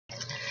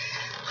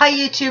Hi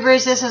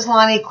YouTubers, this is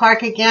Lonnie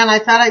Clark again. I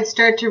thought I'd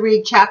start to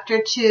read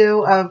Chapter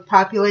 2 of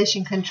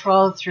Population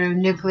Control Through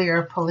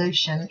Nuclear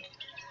Pollution.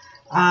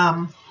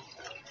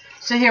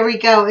 So here we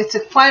go. It's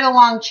quite a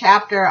long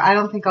chapter. I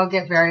don't think I'll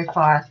get very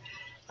far.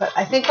 But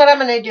I think what I'm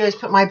going to do is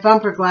put my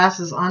bumper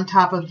glasses on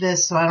top of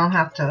this so I don't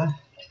have to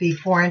be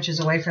 4 inches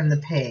away from the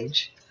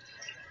page.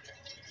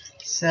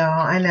 So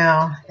I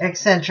know,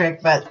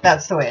 eccentric, but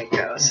that's the way it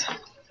goes.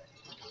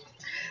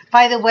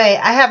 By the way,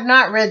 I have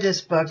not read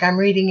this book. I'm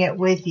reading it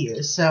with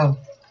you, so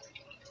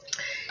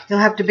you'll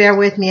have to bear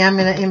with me. I'm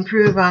going to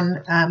improve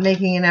on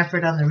making an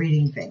effort on the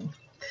reading thing.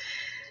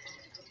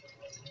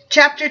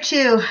 Chapter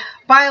 2,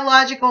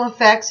 Biological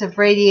Effects of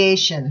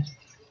Radiation.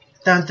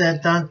 Dun, dun,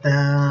 dun,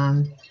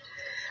 dun.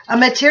 A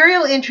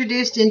material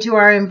introduced into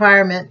our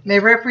environment may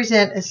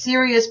represent a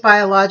serious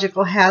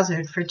biological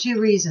hazard for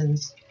 2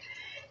 reasons.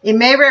 It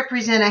may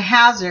represent a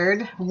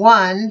hazard,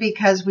 1,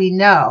 because we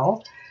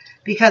know,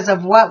 because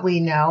of what we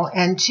know,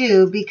 and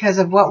 2, because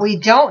of what we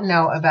don't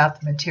know about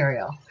the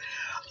material.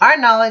 Our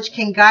knowledge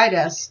can guide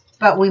us,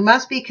 but we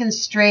must be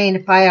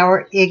constrained by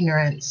our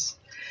ignorance.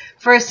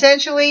 For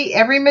essentially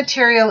every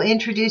material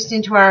introduced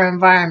into our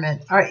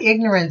environment, our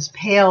ignorance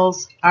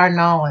pales our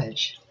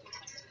knowledge.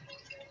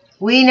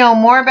 We know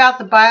more about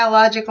the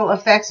biological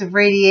effects of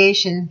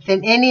radiation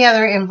than any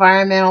other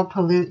environmental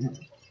pollutant.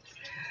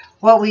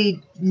 What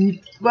we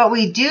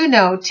do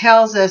know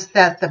tells us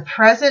that the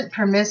present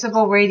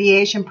permissible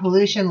radiation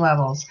pollution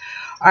levels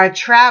are a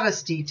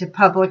travesty to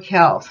public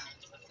health.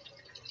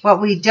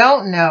 What we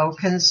don't know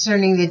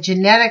concerning the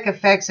genetic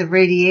effects of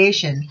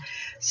radiation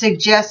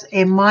suggests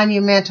a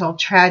monumental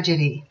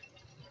tragedy.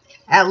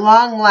 At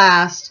long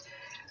last,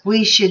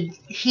 we should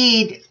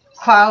heed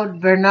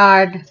Claude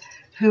Bernard,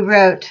 who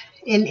wrote,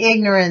 "In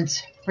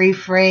ignorance,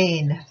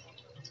 refrain."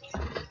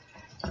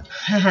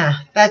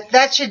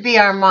 That should be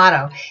our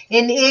motto.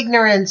 In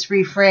ignorance,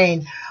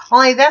 refrain.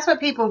 Only that's what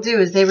people do,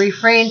 is they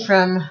refrain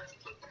from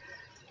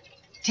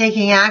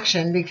taking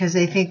action because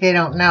they think they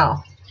don't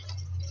know.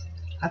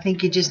 I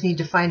think you just need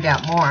to find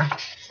out more.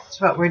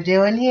 That's what we're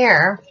doing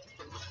here.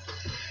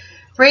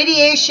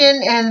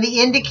 Radiation and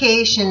the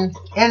induction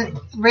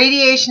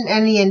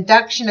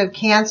of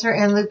cancer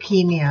and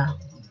leukemia.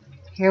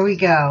 Here we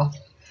go.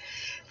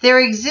 There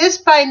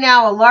exists by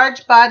now a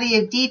large body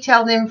of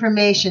detailed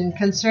information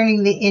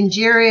concerning the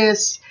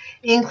injurious,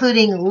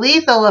 including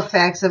lethal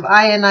effects of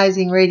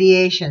ionizing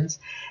radiations,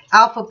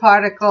 alpha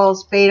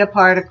particles, beta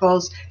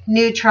particles,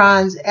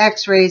 neutrons,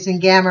 X-rays, and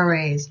gamma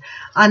rays,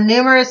 on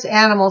numerous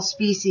animal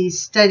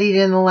species studied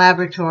in the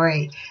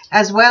laboratory,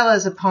 as well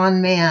as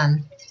upon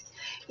man.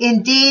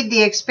 Indeed,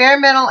 the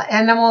experimental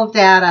animal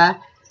data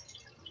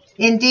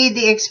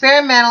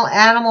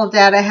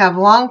have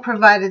long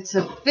provided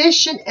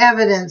sufficient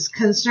evidence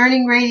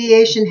concerning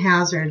radiation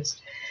hazards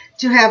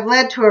to have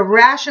led to a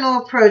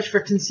rational approach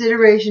for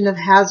consideration of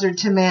hazard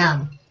to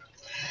man.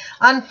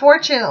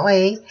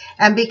 Unfortunately,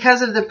 and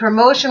because of the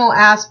promotional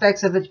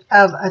aspects of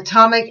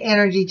atomic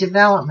energy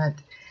development,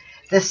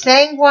 the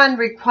sanguine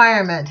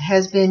requirement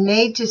has been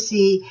made to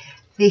see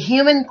the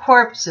human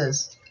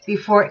corpses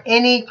before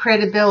any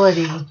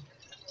credibility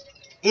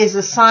is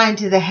assigned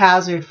to the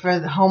hazard for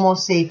the Homo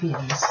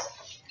sapiens.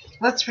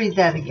 Let's read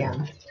that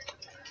again.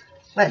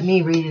 Let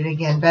me read it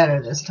again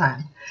better this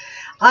time.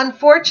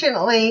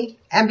 Unfortunately,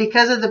 and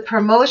because of the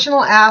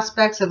promotional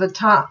aspects of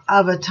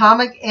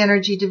atomic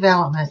energy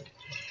development,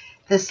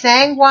 the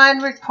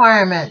sanguine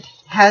requirement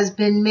has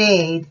been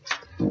made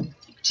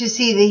to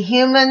see the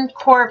human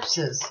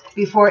corpses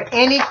before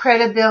any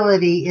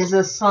credibility is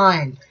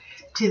assigned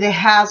to the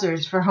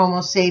hazards for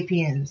Homo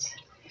sapiens.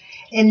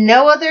 In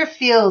no other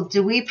field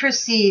do we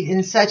proceed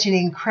in such an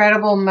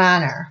incredible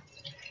manner.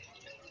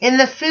 In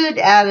the food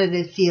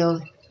additive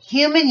field,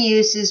 human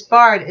use is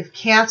barred if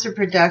cancer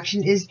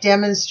production is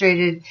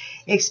demonstrated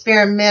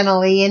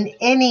experimentally in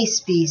any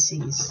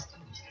species.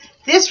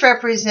 This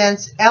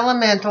represents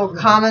elemental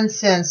common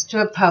sense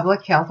to a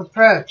public health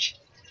approach.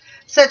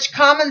 Such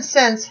common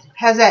sense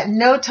has at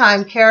no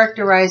time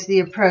characterized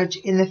the approach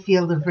in the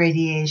field of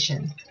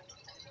radiation.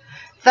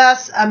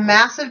 Thus, a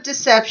massive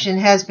deception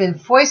has been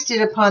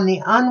foisted upon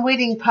the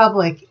unwitting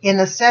public in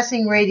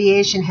assessing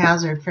radiation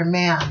hazard for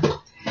man.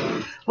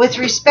 With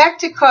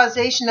respect to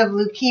causation of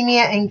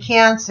leukemia and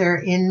cancer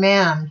in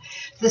man,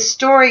 the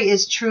story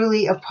is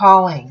truly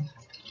appalling.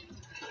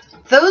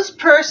 Those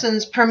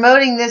persons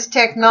promoting this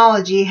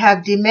technology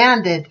have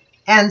demanded,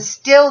 and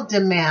still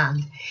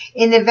demand,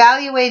 in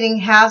evaluating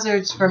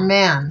hazards for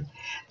man,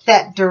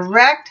 that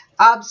direct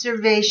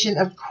observation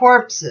of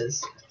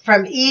corpses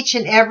from each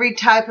and every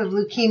type of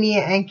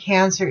leukemia and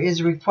cancer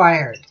is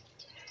required.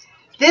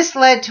 This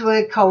led to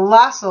a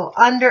colossal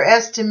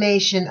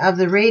underestimation of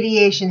the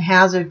radiation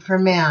hazard for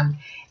man,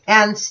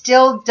 and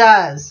still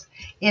does,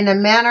 in a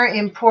manner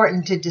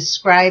important to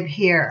describe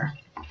here.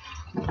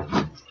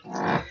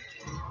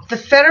 The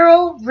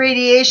Federal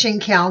Radiation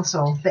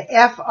Council, the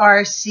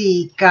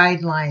FRC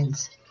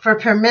guidelines for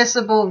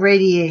permissible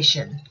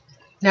radiation.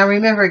 Now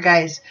remember,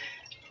 guys,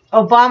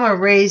 Obama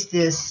raised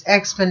this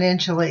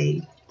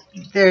exponentially.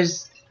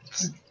 There's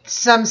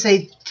some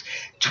say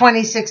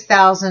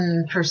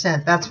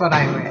 26,000%. That's what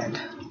I read.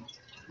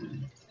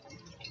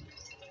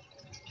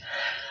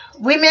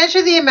 We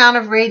measure the amount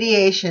of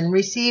radiation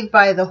received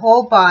by the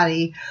whole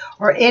body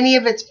or any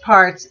of its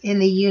parts in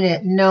the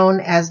unit known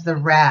as the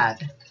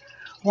rad.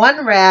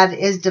 1 rad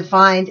is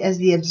defined as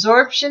the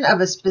absorption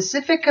of a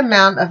specific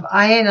amount of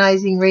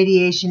ionizing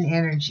radiation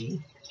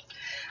energy.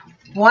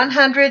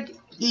 100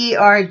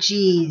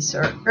 ERGs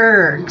or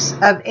ergs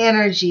of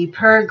energy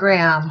per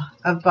gram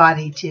of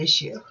body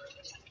tissue.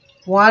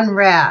 1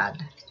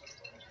 rad.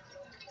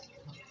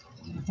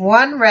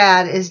 1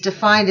 rad is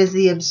defined as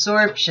the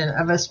absorption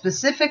of a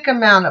specific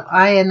amount of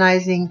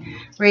ionizing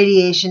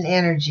radiation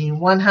energy,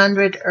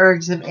 100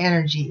 ergs of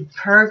energy,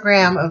 per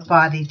gram of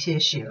body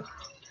tissue.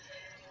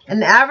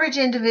 An average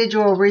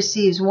individual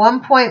receives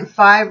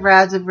 1.5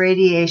 rads of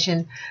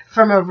radiation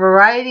from a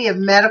variety of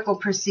medical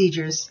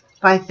procedures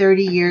by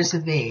 30 years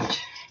of age.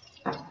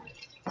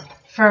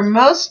 For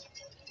most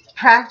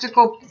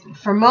practical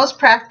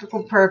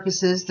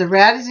purposes, the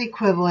rad is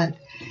equivalent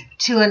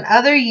to an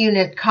other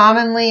unit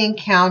commonly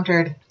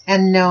encountered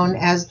and known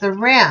as the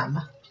rem.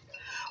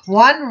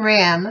 1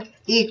 rem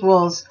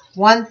equals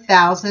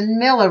 1,000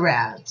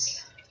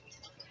 millirads.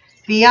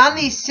 Beyond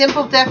these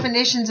simple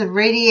definitions of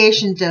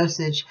radiation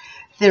dosage,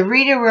 the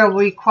reader will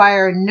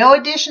require no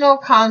additional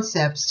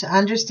concepts to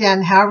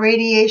understand how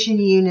radiation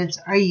units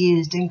are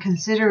used in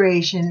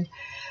consideration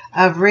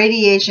of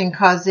radiation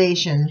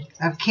causation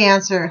of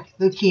cancer,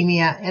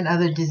 leukemia, and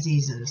other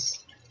diseases.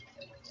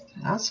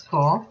 That's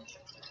cool.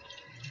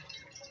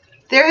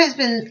 There has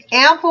been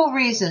ample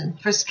reason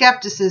for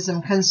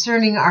skepticism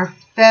concerning our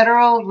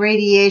Federal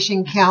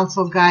Radiation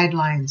Council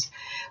guidelines,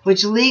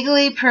 which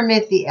legally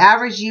permit the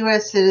average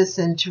U.S.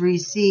 citizen to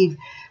receive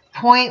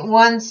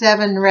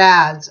 0.17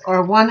 rads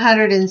or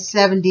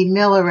 170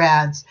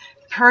 millirads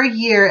per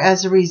year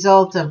as a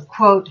result of,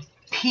 quote,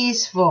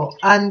 peaceful,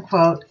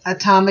 unquote,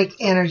 atomic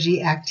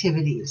energy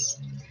activities.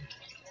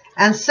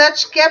 And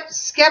such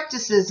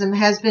skepticism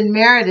has been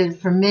merited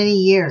for many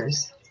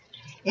years.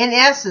 In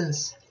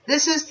essence,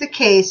 this is the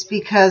case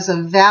because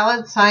of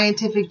valid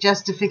scientific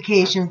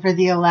justification for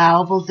the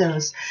allowable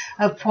dose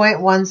of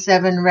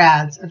 0.17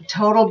 rads of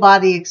total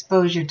body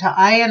exposure to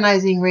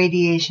ionizing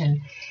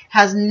radiation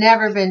has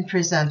never been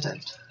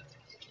presented.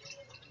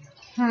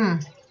 In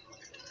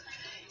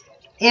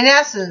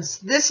essence,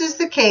 this is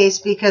the case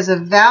because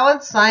of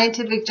valid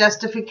scientific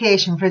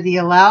justification for the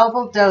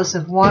allowable dose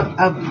of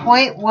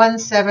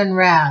 0.17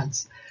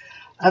 rads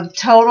of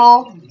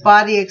total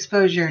body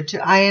exposure to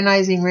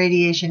ionizing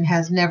radiation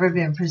has never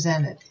been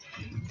presented.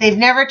 They've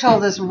never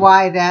told us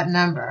why that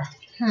number.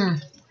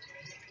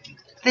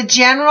 The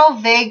general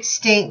vague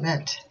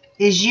statement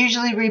is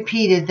usually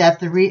repeated that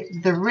the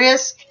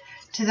risk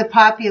to the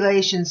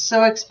population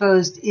so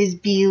exposed is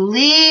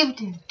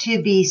believed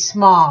to be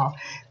small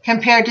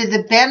compared to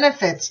the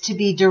benefits to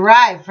be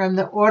derived from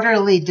the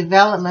orderly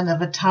development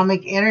of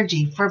atomic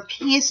energy for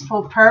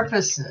peaceful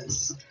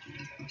purposes.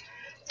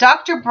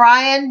 Dr.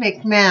 Brian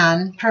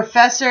McMahon,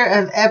 professor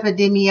of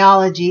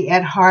epidemiology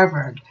at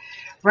Harvard,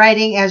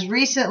 writing as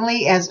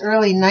recently as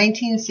early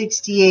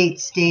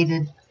 1968,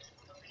 stated,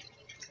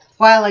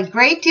 "While a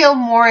great deal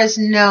more is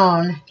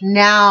known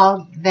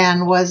now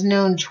than was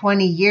known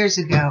 20 years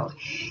ago,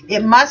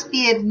 it must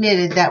be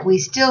admitted that we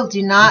still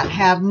do not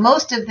have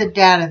most of the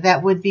data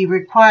that would be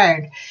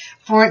required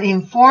for an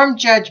informed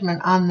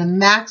judgment on the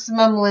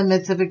maximum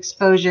limits of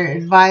exposure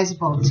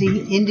advisable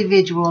to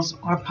individuals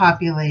or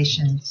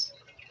populations."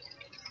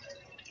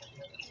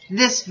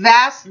 This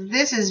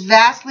is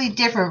vastly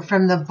different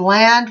from the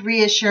bland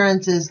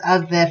reassurances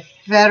of the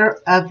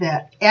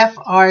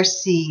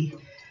FRC,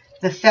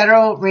 the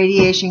Federal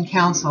Radiation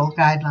Council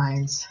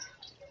guidelines.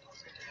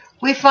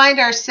 We find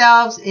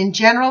ourselves in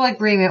general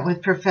agreement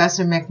with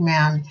Professor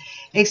McMahon,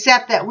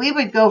 except that we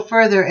would go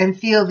further and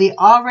feel the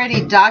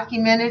already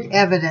documented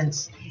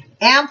evidence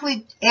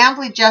amply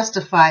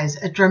justifies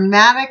a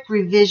dramatic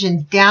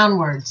revision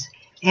downwards,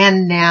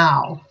 and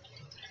now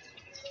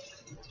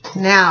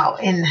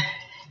in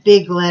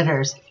big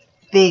letters,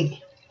 big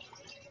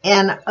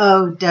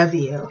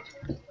N-O-W.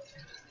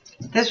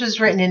 This was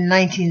written in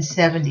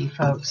 1970,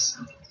 folks.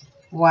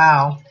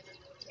 Wow.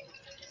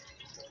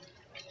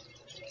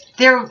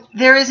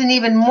 There is an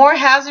even more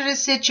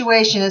hazardous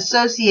situation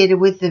associated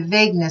with the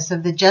vagueness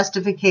of the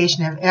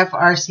justification of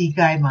FRC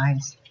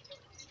guidelines.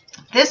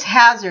 This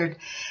hazard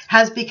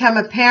has become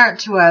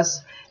apparent to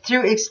us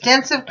through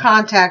extensive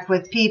contact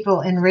with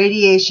people in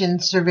radiation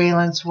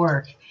surveillance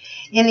work,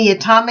 in the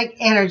atomic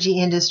energy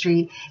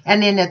industry,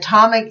 and in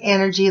atomic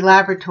energy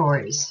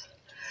laboratories.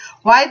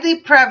 Widely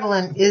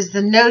prevalent is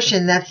the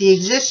notion that the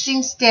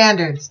existing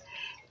standards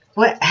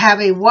have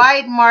a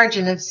wide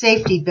margin of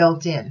safety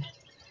built in.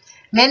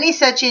 Many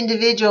such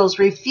individuals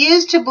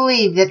refuse to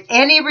believe that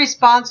any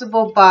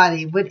responsible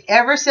body would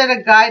ever set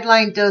a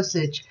guideline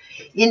dosage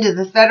into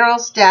the federal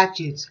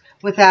statutes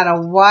without a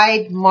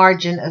wide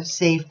margin of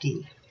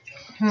safety.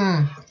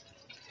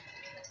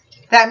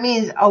 That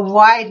means a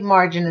wide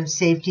margin of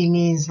safety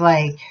means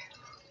like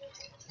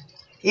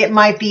It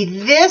might be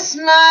this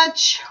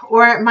much,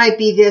 or it might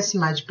be this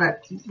much,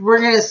 but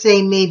we're going to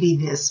say maybe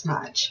this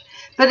much.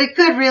 But it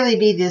could really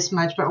be this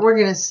much, but we're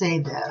going to say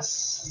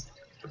this.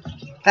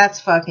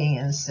 That's fucking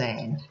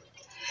insane.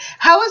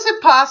 How is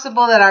it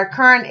possible that our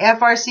current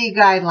FRC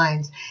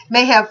guidelines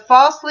may have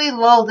falsely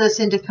lulled us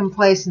into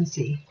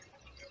complacency?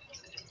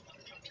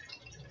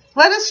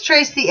 Let us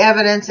trace the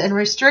evidence and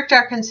restrict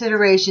our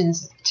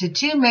considerations to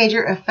two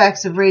major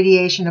effects of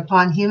radiation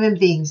upon human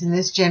beings in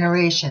this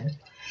generation,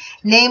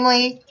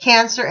 namely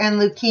cancer and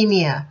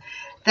leukemia,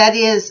 that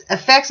is,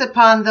 effects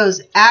upon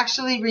those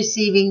actually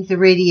receiving the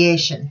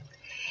radiation.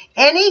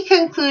 Any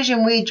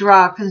conclusion we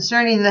draw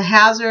concerning the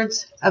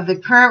hazards of the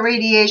current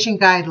radiation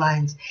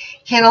guidelines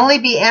can only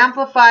be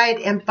amplified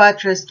and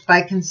buttressed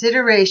by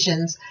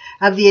considerations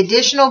of the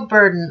additional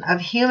burden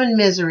of human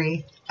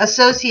misery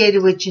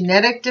associated with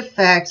genetic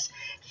defects,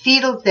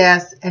 fetal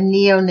deaths, and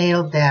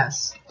neonatal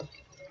deaths.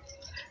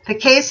 The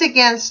case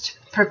against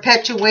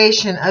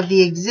perpetuation of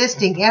the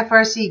existing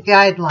FRC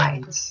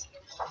guidelines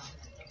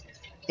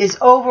is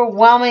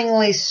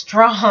overwhelmingly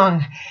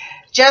strong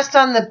just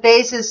on the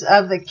basis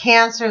of the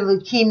cancer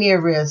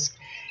leukemia risk,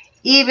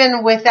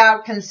 even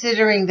without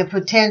considering the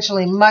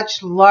potentially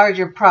much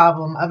larger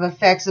problem of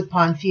effects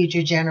upon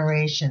future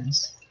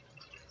generations.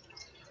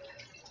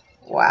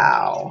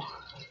 Wow.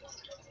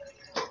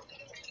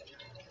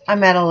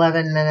 I'm at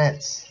 11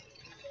 minutes.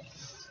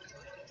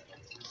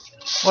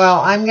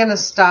 Well, I'm going to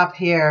stop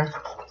here.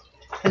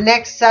 The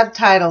next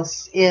subtitle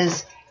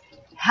is,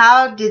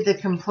 How Did the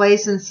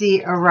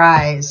Complacency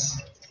Arise?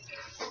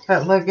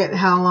 But look at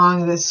how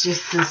long this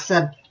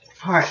sub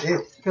part.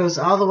 It goes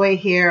all the way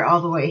here,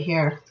 all the way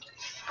here,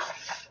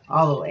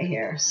 all the way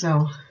here.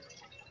 So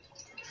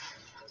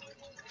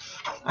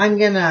I'm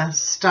going to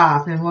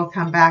stop and we'll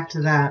come back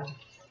to that.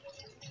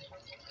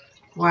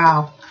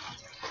 Wow.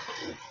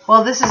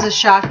 Well, this is a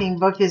shocking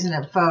book, isn't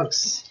it,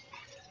 folks?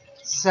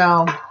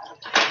 So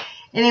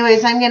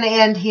anyways, I'm going to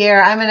end here.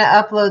 I'm going to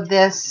upload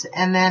this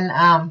and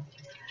then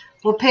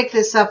we'll pick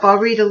this up. I'll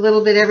read a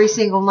little bit every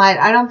single night.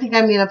 I don't think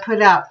I'm going to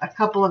put out a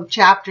couple of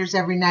chapters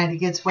every night. It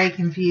gets way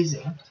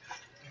confusing.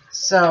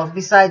 So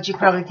besides, you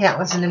probably can't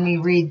listen to me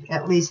read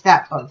at least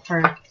that book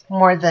for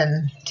more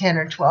than 10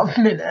 or 12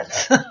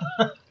 minutes.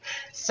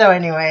 So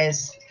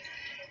anyways,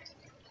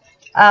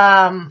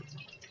 I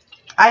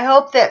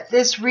hope that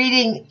this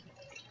reading,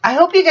 I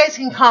hope you guys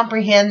can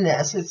comprehend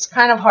this. It's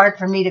kind of hard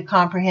for me to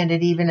comprehend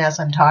it even as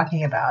I'm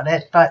talking about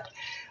it, but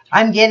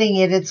I'm getting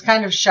it. It's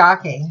kind of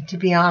shocking, to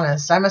be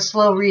honest. I'm a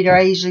slow reader.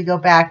 I usually go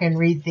back and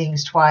read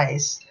things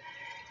twice.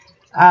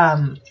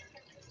 Wow.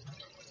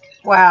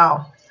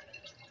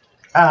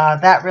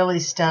 That really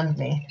stunned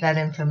me, that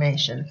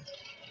information.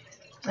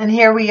 And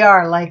here we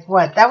are, like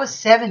what? That was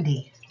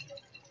 70.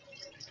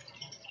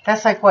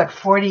 That's like what,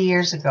 40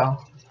 years ago?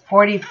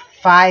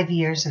 45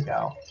 years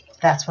ago.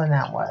 That's when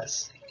that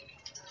was.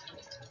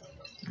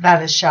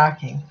 That is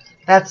shocking.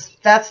 That's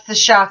the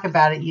shock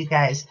about it, you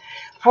guys.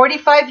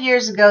 45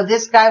 years ago,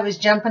 this guy was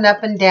jumping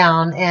up and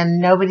down and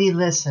nobody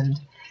listened.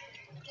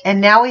 And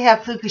now we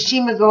have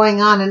Fukushima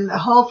going on and the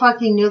whole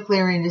fucking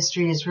nuclear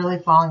industry is really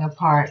falling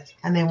apart.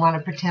 And they want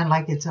to pretend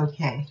like it's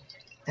okay.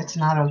 It's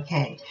not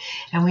okay.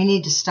 And we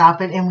need to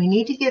stop it and we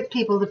need to get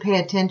people to pay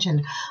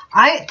attention.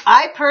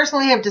 I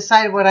personally have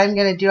decided what I'm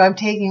going to do. I'm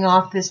taking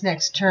off this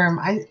next term.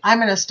 I'm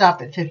going to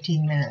stop at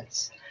 15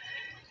 minutes.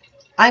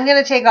 I'm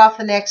going to take off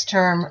the next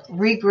term,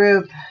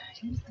 regroup,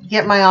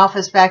 get my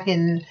office back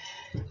in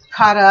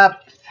caught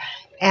up,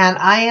 and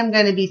I am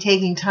going to be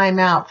taking time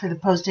out for the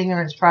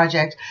Post-Ignorance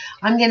Project.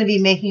 I'm going to be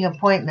making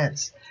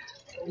appointments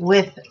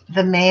with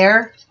the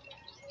mayor,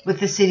 with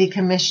the city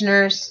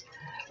commissioners,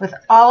 with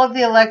all of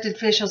the elected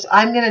officials.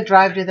 I'm going to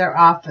drive to their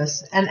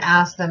office and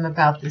ask them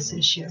about this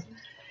issue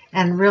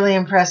and really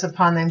impress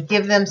upon them,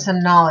 give them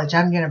some knowledge.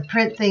 I'm going to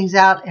print things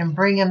out and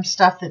bring them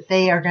stuff that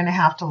they are going to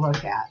have to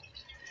look at,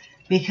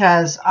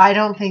 because I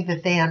don't think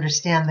that they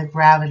understand the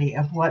gravity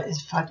of what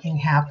is fucking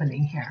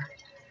happening here.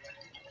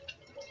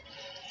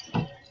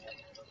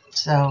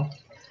 So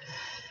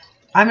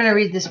I'm going to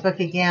read this book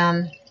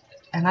again,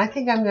 and I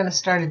think I'm going to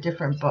start a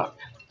different book.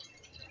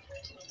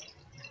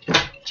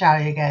 Ciao,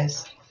 you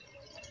guys.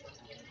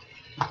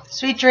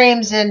 Sweet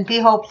dreams and be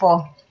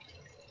hopeful.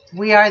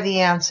 We are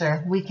the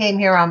answer. We came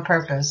here on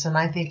purpose, and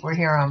I think we're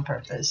here on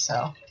purpose.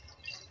 So,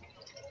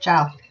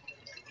 ciao.